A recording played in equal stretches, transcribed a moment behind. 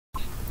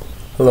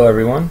Hello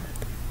everyone,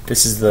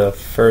 this is the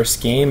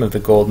first game of the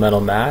gold medal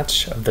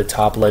match of the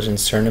Top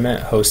Legends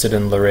Tournament hosted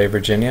in Luray,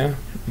 Virginia.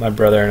 My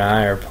brother and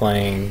I are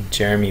playing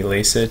Jeremy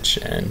Lasich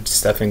and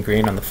Stefan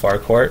Greene on the far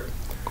court.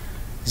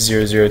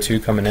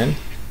 0-0-2 coming in.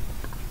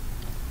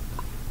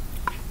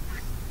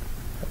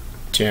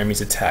 Jeremy's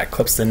attack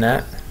clips the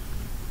net,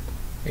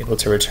 able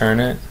to return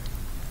it.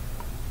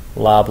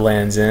 Lob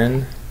lands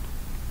in.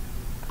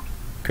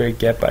 Great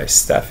get by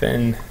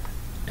Stefan,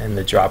 and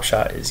the drop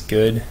shot is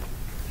good.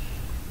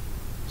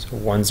 So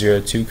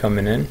 1-0-2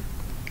 coming in.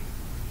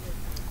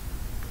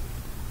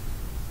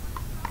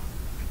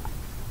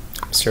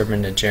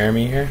 Serving to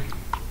Jeremy here.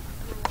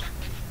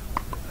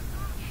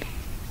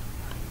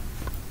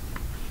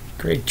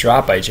 Great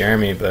drop by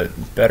Jeremy,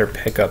 but better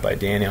pickup by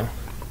Daniel.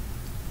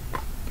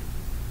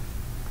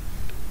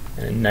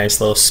 And a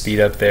nice little speed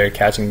up there,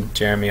 catching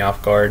Jeremy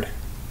off guard.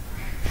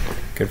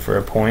 Good for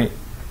a point.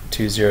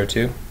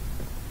 2-0-2.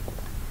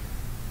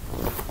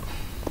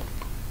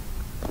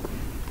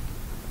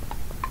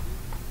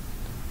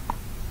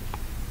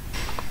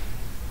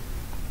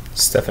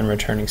 Stefan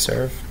returning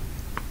serve.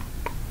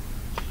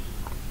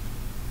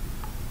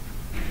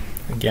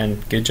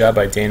 Again, good job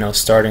by Daniel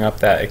starting off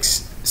that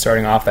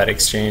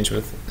exchange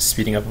with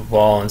speeding up a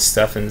ball in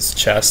Stefan's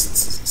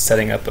chest,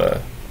 setting up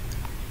a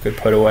good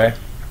put away.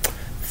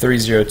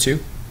 3-0-2.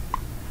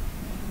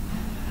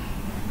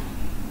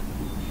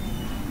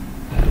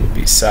 That would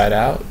be side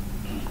out.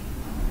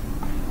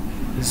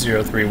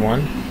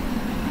 0-3-1.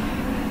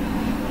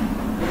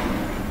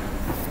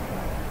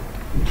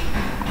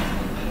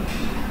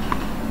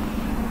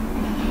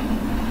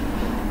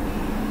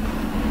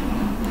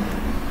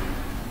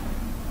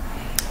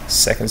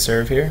 Second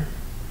serve here.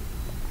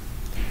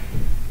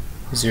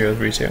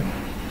 0-3-2.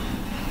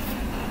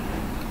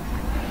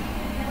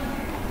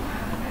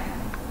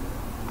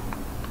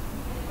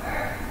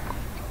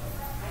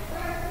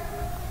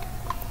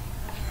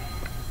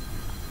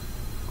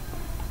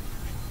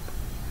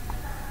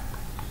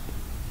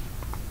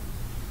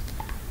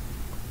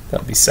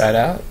 That'll be side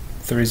out.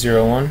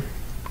 3-0-1.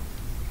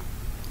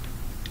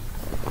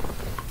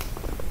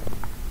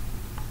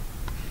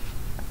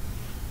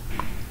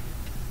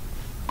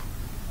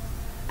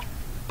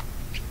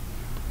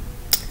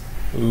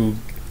 Ooh,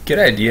 good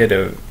idea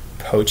to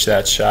poach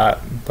that shot,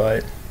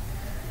 but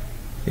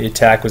the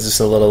attack was just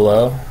a little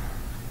low.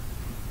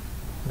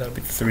 That'll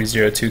be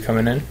 3-0-2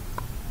 coming in.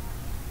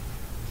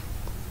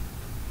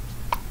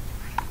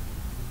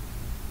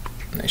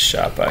 Nice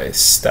shot by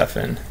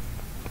Stefan.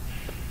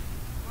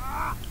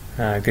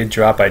 Good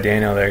drop by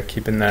Daniel there,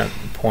 keeping that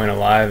point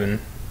alive and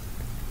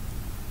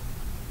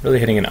really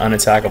hitting an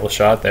unattackable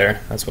shot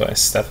there. That's why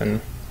Stefan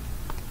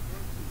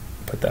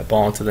put that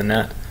ball into the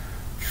net.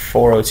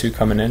 4-0-2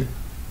 coming in.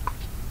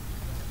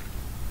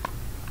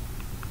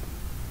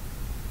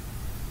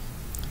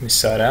 We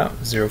side out.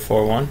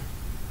 0-4-1.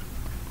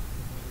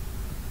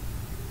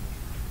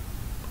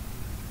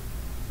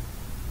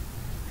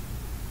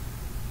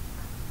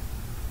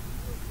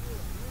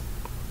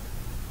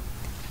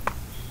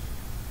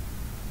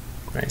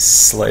 Nice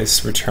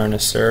slice return to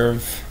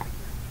serve,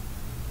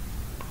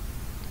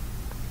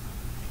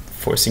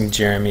 forcing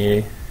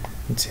Jeremy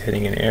into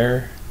hitting an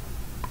error.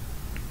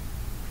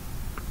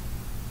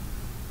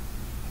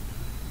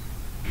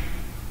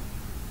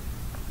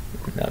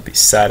 That'll be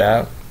side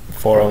out.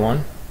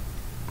 4-0-1.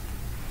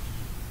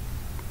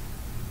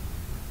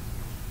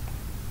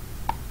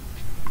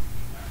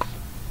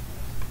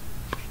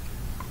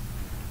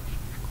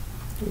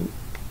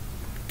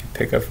 Good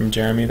pickup from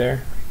Jeremy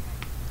there.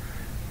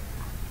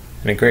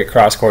 And a great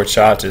cross-court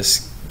shot,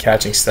 just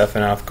catching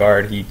Stefan off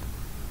guard. He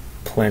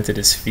planted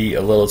his feet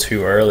a little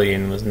too early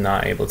and was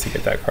not able to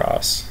get that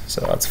cross.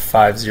 So that's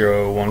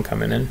 5-0-1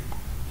 coming in.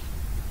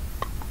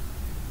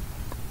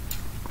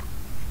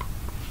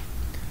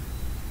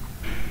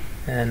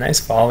 And nice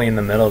volley in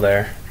the middle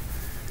there.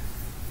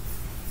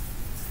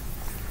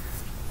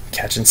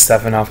 Catching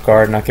Stefan off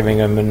guard, not giving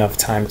him enough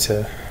time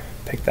to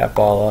pick that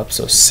ball up.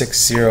 So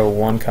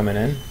 6-0-1 coming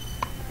in.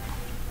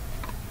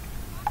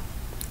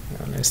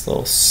 Nice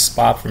little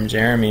spot from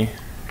Jeremy.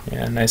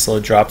 Yeah, nice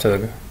little drop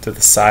to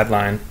the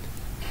sideline,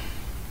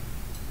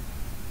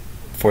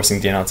 forcing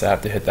Daniel to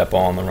have to hit that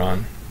ball on the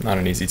run. Not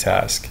an easy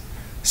task.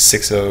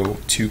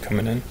 6-0-2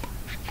 coming in.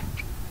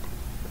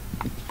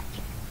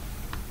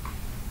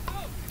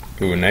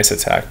 Ooh, nice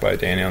attack by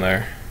Daniel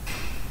there.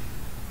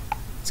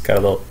 It's got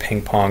a little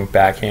ping pong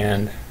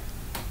backhand.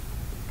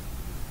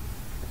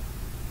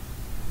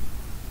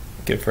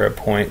 Good for a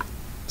point.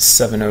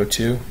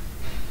 7-0-2.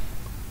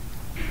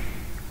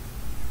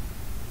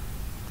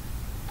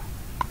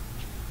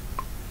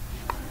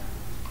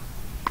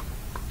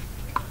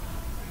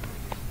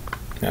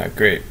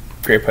 Great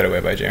put away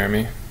by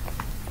Jeremy.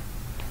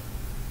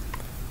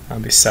 I'll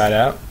be side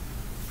out.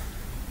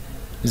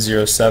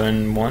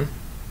 0-7-1.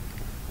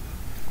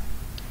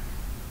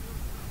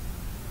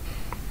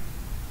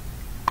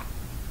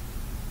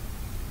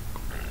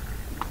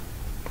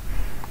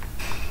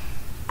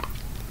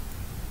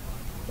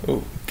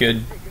 Oh,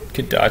 good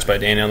dodge by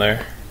Daniel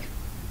there.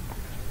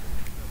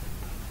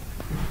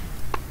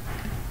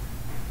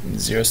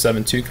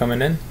 0-7-2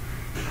 coming in.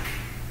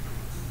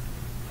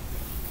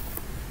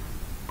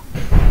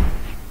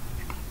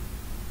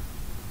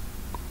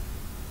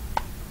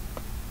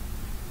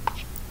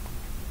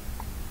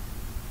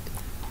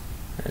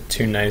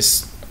 Two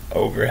nice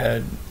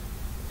overhead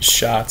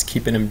shots,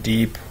 keeping him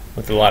deep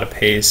with a lot of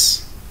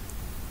pace.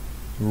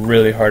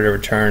 Really hard to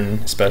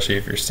return, especially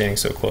if you're standing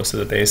so close to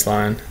the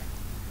baseline.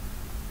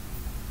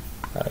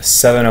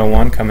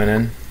 7-0-1 coming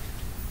in.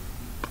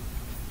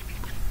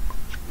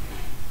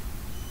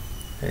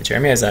 And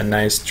Jeremy has that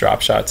nice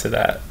drop shot to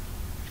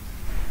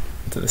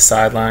the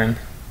sideline.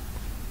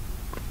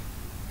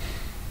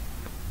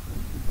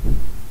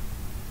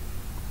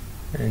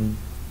 And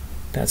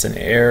that's an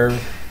error.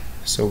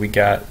 So we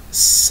got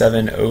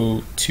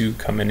 7-0-2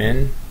 coming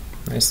in.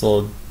 Nice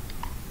little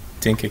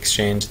dink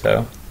exchange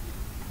though.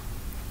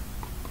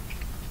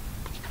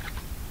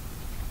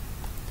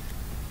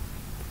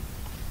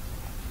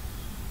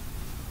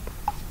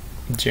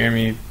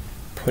 Jeremy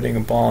putting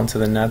a ball into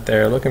the net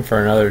there, looking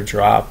for another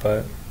drop,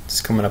 but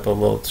it's coming up a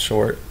little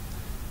short.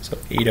 So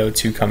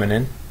 8-0-2 coming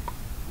in.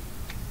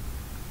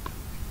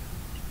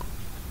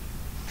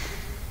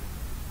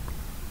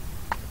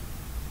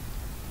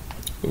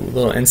 Ooh, a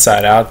little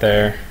inside out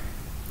there,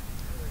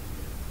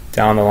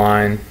 down the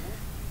line.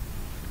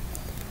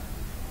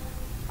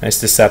 Nice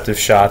deceptive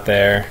shot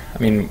there. I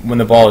mean, when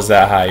the ball is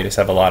that high, you just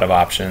have a lot of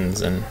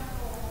options, and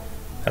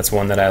that's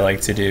one that I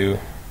like to do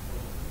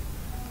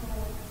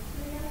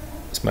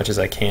as much as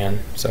I can.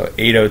 So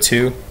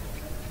 8-0-2.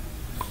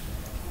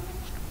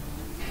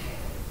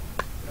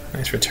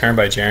 Nice return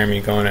by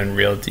Jeremy, going in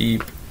real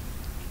deep.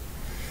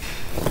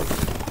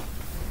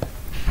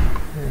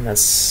 And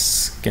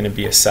that's going to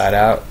be a side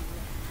out.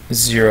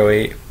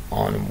 0-8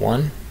 on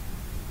 1.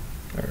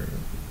 Or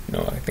no,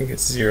 I think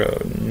it's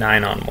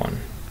 0-9 on 1.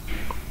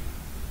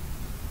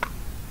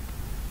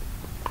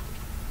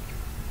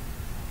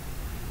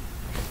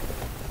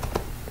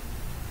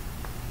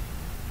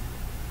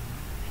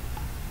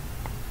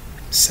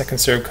 Second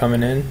serve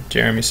coming in,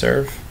 Jeremy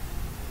serve.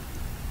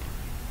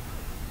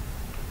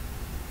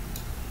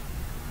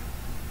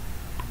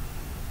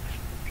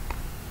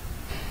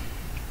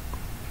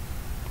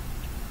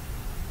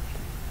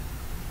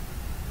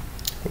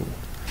 Ooh.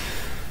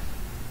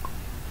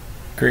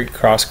 Great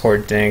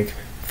cross-court dink,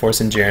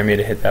 forcing Jeremy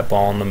to hit that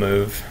ball on the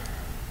move.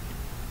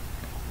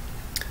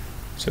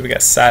 So we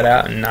got side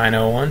out and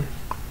 9-0-1.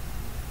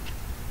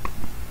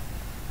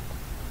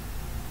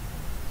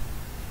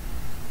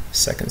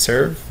 Second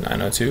serve,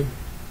 9-0-2.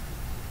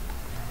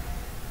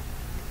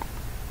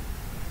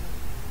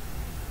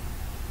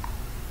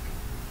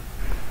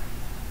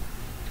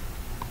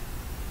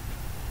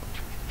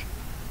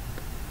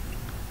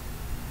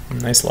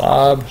 Nice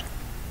lob.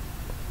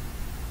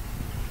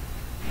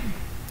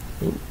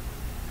 Ooh.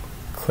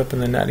 Clipping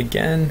the net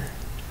again.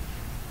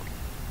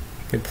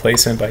 Good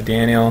placement by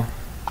Daniel.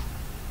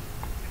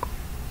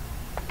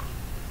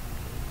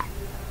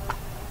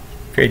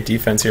 Great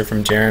defense here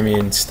from Jeremy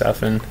and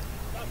Stefan.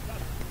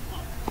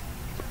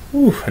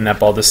 Ooh, and that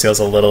ball just sails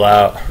a little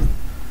out.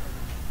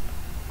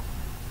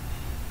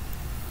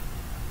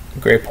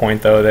 Great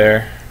point though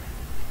there.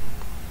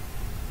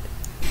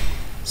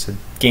 So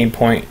game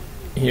point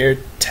here,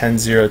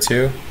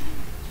 10-0-2.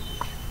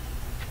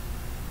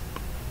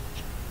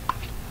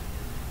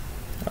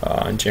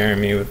 And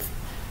Jeremy with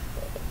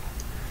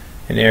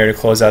an error to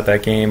close out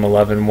that game,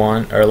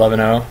 11-1 or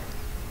 11-0.